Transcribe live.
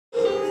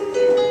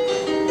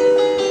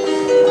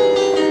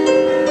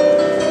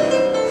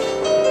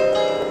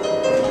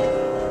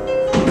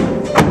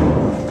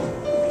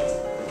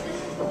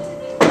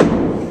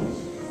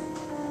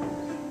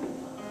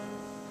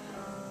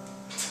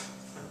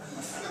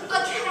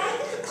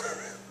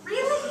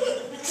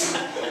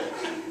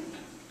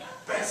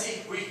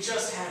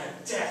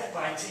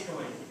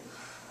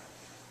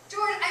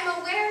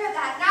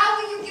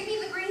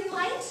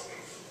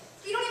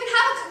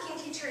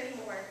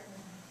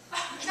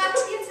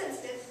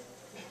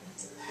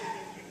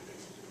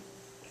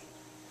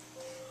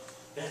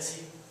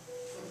Betsy,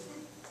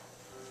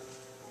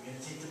 I'm going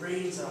to take the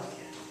reins off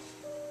you.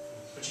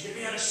 But you're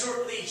going to be on a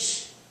short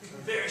leash. A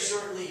very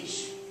short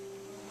leash.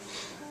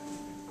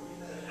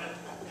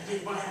 I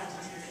didn't want to have to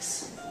do this.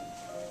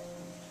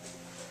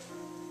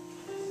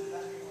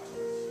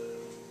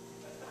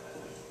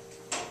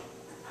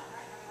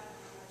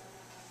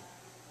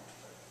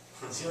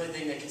 It's the only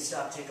thing that can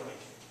stop tickling.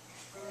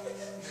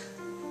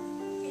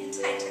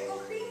 Anti-tickle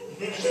cream?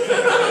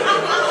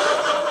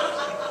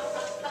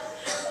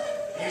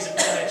 Here's a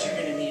patch, you're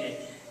going to need it.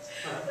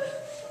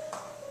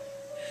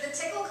 The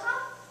tickle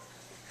cup?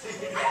 I don't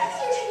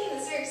think you're taking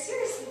this very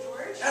seriously,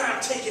 George. I'm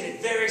taking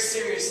it very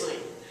seriously.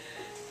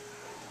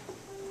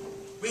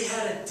 We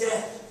had a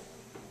death.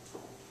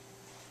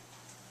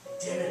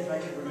 Damn it, if I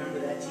could remember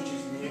that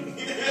teacher's name.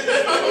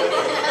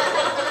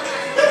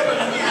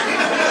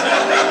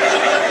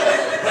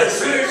 I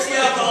swear it's the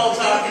alcohol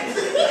talking.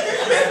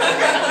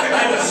 I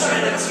was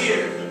trying to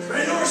tear. I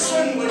know her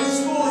son went to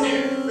school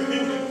here.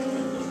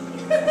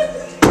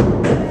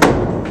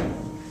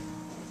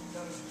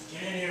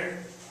 Get in here.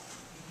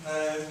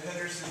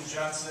 Henderson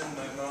Johnson,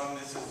 my mom,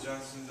 Mrs.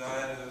 Johnson,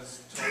 died. I was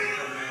told to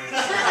come here.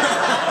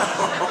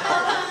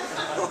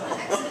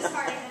 Exodus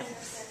party,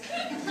 Henderson.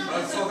 I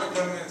was told to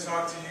come in and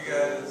talk to you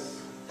guys.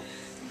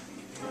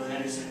 Well,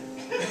 Henderson.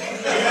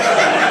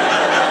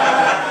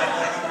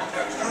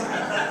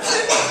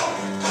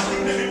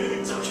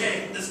 It's okay.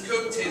 This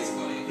Coke tastes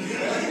funny.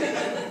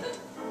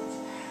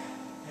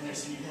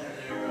 Henderson, you had a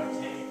very rough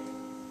day.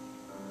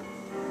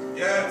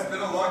 Yeah, it's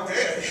been a long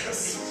day, I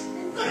guess.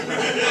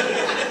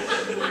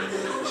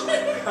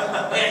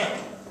 Hey,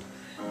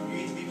 you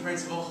need to be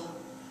principal.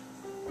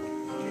 You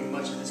can drink as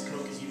much of this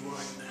Coke as you want.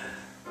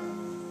 I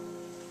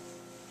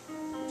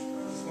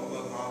just want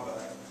little mom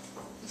back.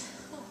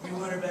 We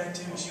want her back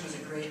too. She was a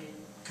great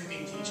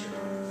cooking teacher.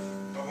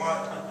 I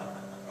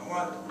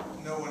want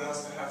no one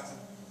else to have to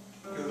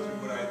go through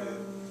what I did.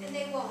 And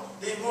they won't.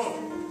 They won't.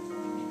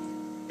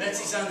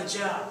 Betsy's on the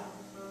job.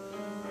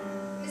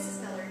 Mrs.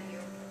 Miller to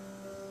you.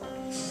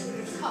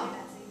 Call me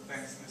Betsy.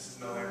 Thanks, Mrs.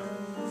 Miller.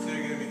 So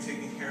you're going to be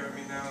taking care of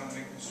me now and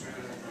making sure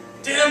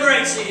that... Damn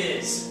right she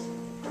is.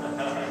 Oh,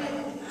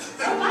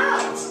 wow.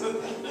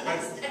 I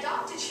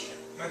adopted you.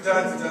 My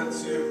dad's dead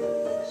too.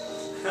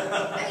 I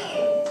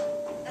mean,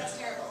 that's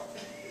terrible.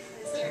 That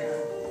is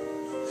terrible.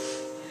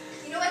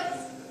 You know what?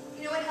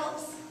 You know what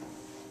helps?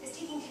 Is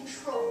taking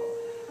control.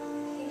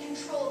 Taking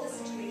control of the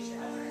situation.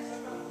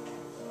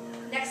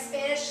 Next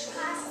Spanish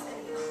class is going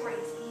to be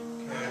crazy.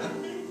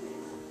 Okay.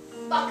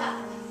 Buck up.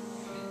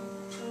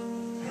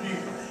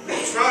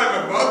 I'll try.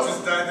 My mom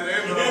just died today,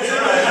 but I'll try.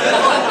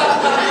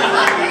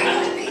 I'm very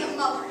good at being a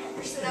mother,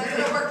 Henderson. I'm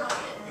going to work on it.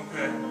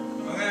 Okay.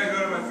 I'm going to go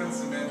to my friend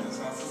Samantha's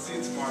house. I'll see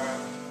you tomorrow.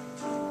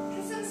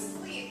 Get some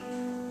sleep.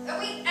 Oh,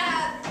 wait,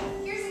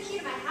 here's the key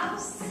to my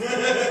house.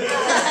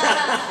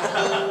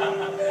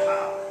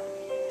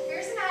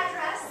 Here's an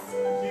address.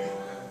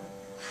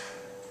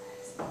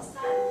 What's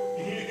that?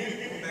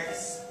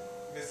 Thanks,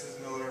 Mrs.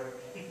 Miller.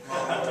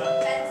 Mom.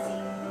 Betsy.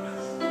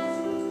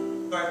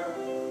 Bye.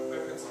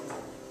 Bye, Vincent.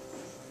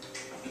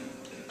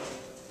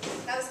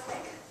 That was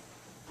quick.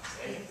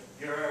 Hey,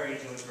 you're already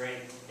doing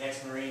great.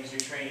 Ex-Marines,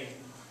 your training.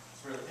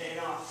 It's really paying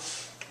off.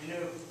 I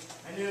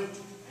knew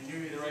you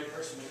were the right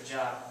person for the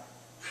job.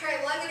 All right,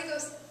 well, I'm going to go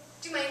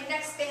do my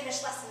next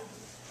Spanish lesson.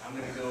 I'm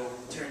gonna go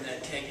turn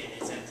that keg in.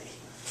 It's empty.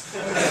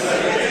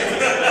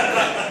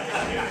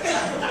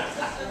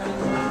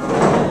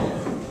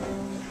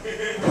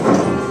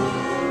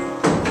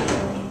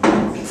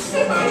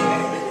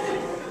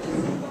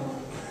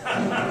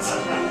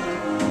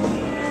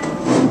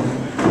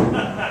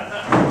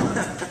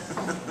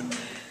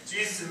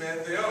 Jesus, man,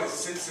 they always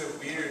sit so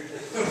weird.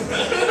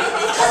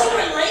 Because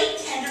we're late,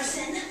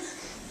 Henderson.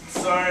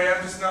 Sorry,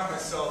 I'm just not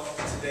myself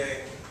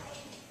today.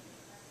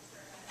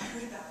 I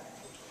heard about it.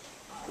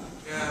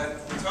 Yeah,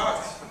 we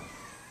talked.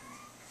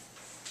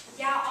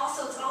 Yeah,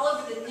 also, it's all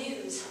over the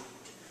news.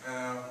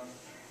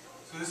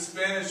 So this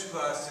Spanish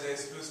class today is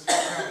supposed to be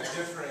kind of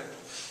different.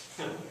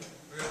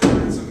 We're going to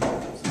learn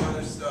some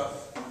other stuff.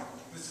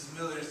 Mrs.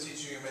 Miller is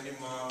teaching my new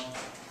mom.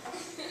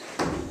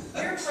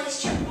 You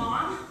replaced your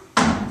mom?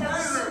 That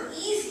was so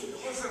easy. It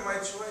wasn't my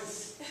choice.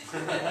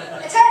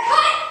 Attack,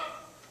 cut!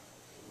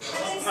 I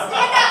mean, stand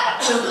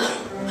up!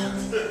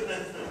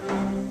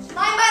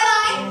 Line by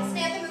line,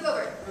 Samantha, move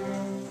over.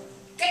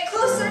 Get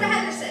closer to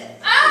Henderson.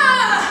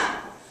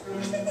 Ah!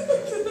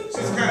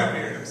 She's kind of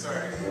weird, I'm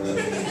sorry.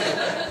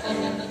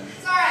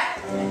 It's alright.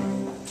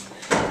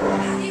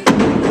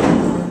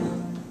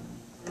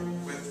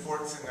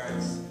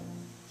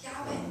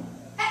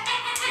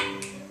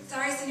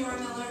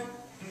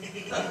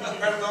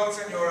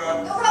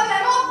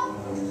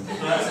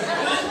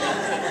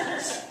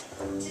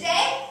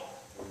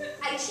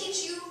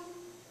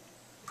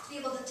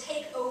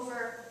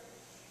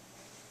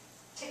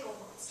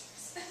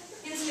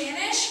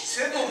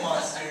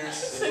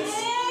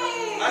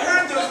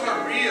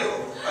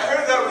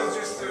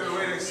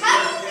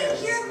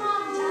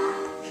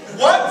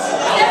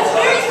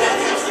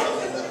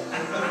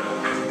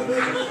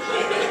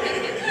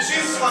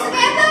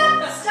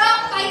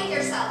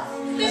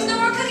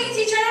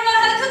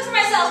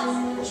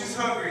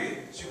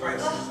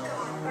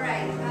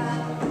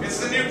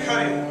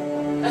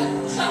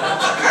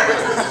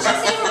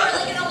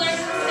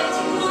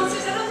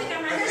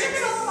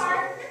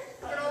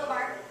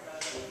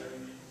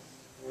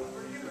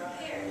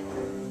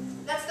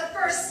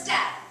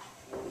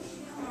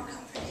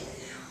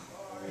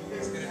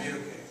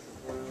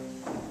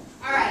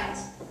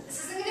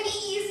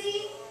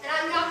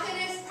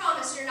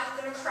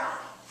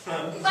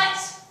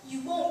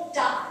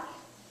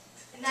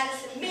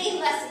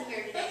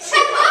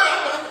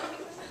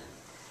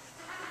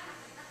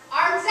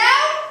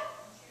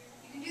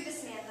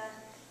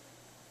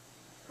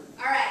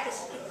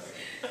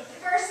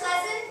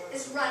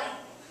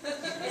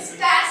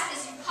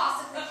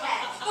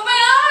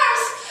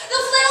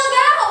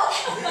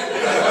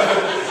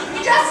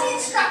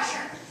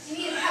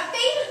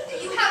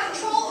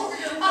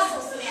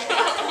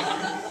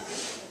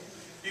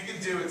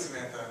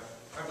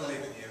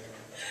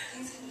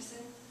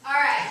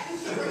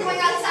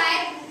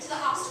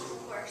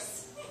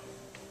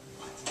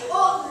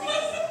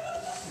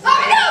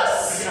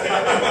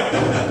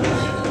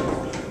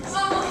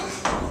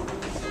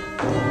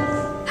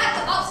 At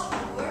the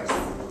obstacle course.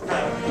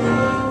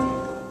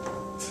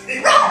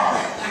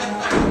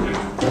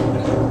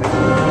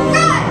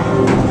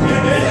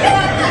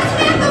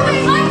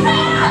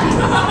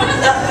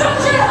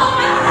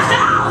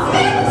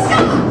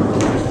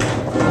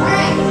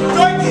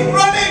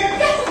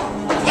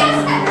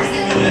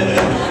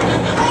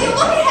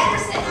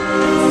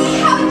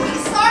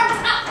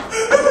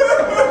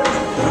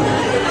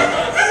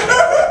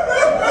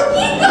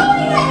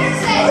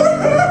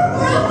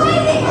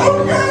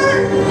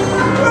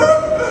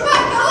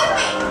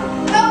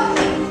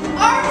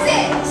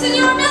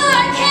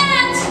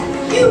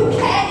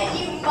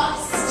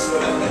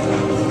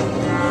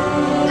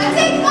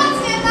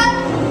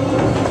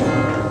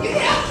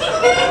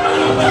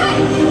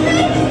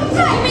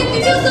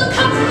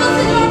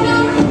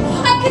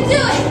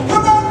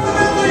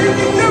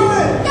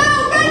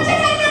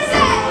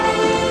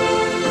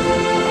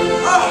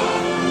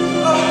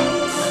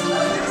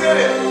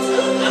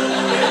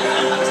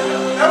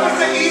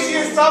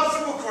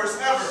 Obstacle course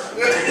ever.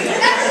 That's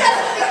just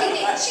the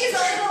beginning. She's a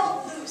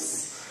little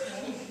loose.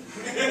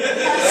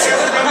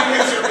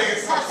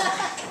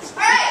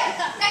 Alright,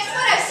 next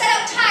one, I've set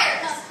out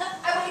tires.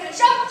 I want you to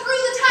jump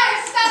through the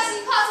tires as fast as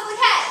you possibly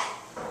can.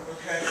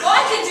 Okay. Oh,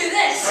 I can do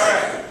this.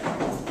 Alright.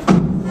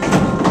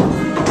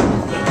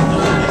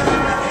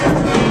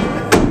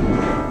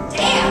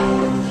 Damn!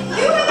 Can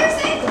you,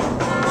 Henderson?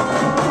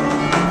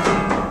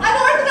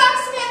 Unorthodox,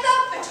 Samantha,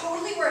 but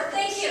totally worth it.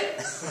 Thank you.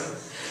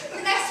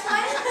 The next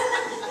one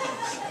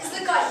is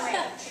the gun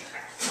range.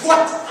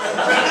 What? I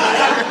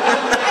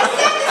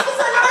said this was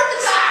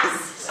unorthodox.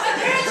 My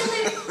parents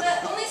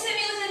only sent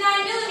me with a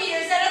 9mm.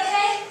 Is that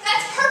okay?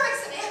 That's perfect,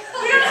 Samantha.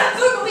 We don't have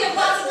food, but we have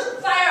lots of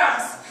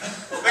firearms.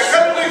 That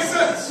kind of makes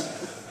sense.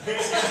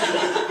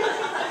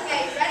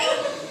 Okay, ready?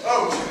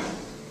 Oh.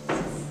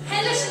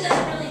 Henderson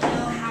doesn't really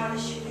know how to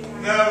shoot a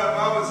gun. No, my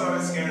mom was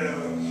always scared of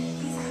him.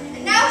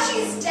 And now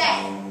she's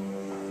dead.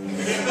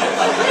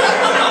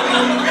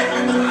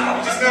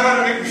 Just know how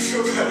to make me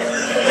feel better.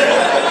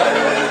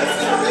 It's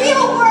the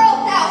real world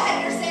now,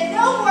 Henderson.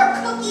 No more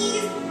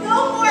cookies, no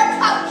more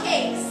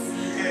cupcakes.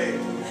 Okay.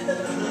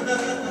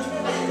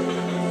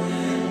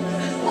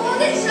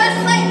 Hold it just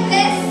like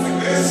this.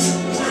 This.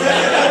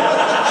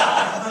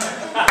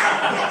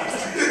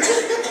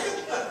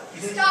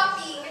 Stop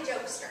being a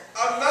jokester.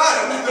 I'm not.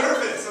 I'm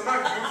nervous. I'm not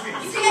goofy.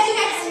 Stand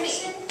next to me.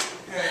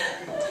 Okay.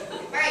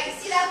 Alright, you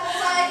see that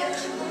bullseye with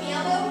Tickle on the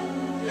elbow?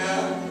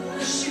 Yeah.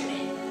 Shoot it.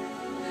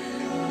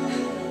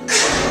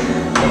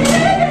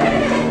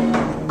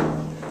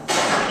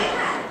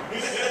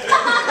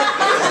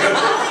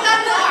 Only got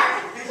an arm.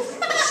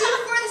 Shoot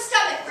for the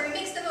stomach where he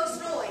makes the most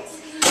noise.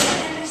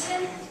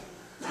 Henderson?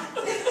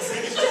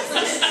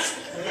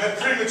 I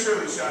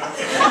prematurely shot him.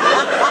 It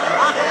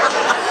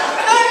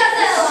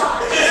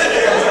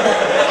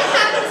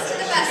happens to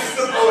the best. Just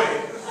the boy.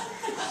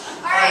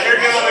 Alright, Here we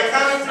go on ready? the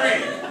count of 3.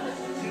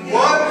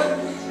 1,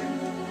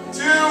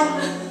 2,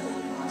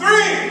 3.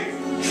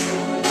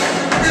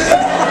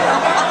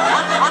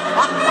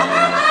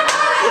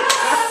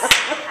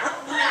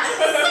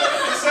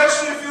 This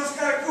actually feels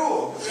kind of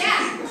cool.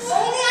 Yeah,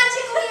 only on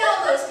Tickle the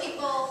elbows,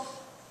 people.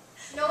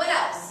 No one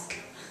else.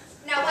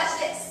 Now watch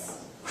this.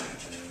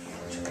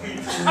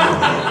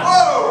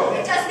 Whoa!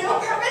 It does no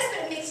purpose, but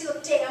it makes you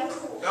look damn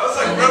cool. That was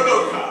like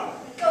RoboCop.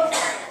 Go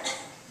for it.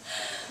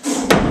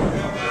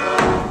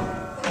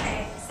 Okay,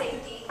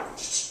 safety.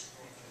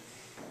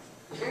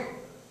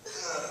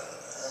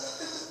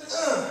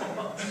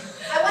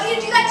 I want you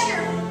to do that to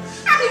your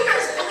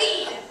fingers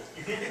bleed.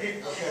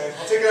 Okay,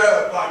 I'll take it out of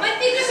the pocket. My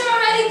fingers are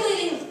already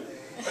bleeding.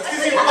 That's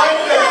because you like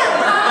that.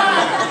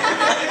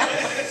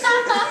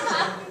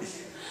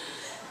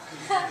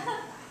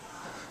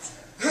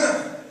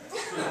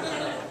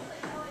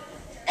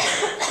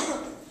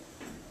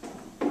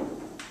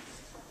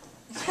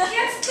 I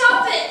can't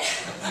stop it.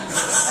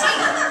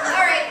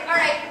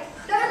 Alright.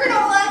 Another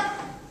granola.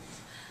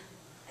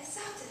 I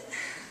stopped it.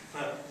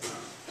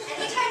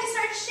 Anytime you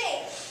start to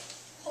shake,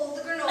 hold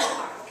the granola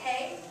hard,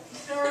 okay?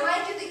 It'll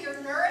remind you that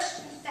you're nourished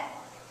and fed.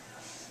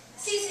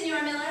 See,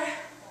 Senora Miller.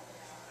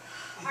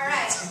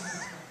 Alright.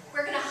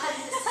 We're gonna hunt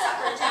this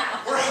sucker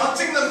down. We're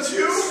hunting them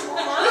too?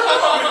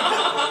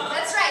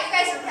 That's right, you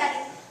guys are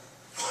ready.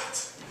 What?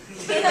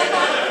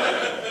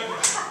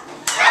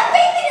 Stop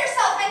thinking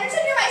yourself,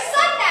 Henderson, you're my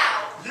son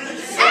now!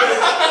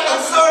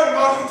 I'm sorry,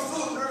 Mom. I'm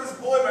still a nervous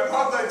boy. My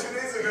mom died 2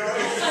 days ago.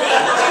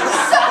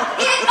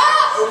 Suck it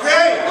up!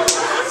 Okay.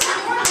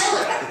 Senora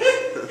Miller.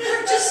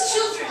 We're just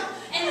children,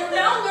 and we're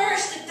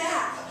malnourished at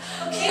that.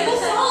 Okay, we'll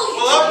follow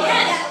you Well, to the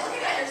end. Yeah, look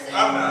at Henderson.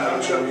 I'm not.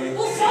 I'm joking.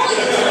 We'll follow you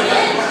to the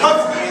end.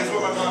 Husband is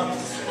what my mom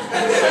used to say.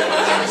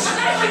 She's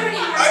not here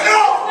anymore. I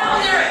know!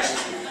 Malnourished.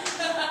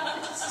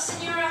 So,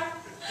 Senora,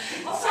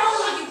 I'll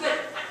follow you, but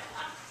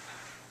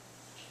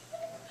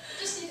I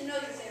just need to know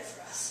you're there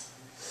for us.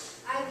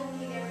 I will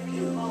be there for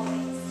you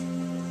always.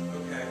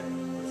 Okay.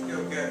 Let's go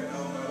get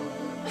Elmo.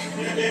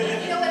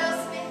 You know what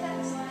else, Samantha?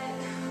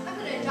 I'm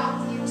gonna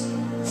adopt you too.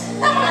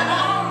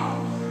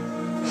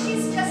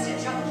 She's just a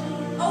junkie.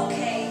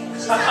 Okay.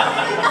 She's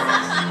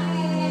not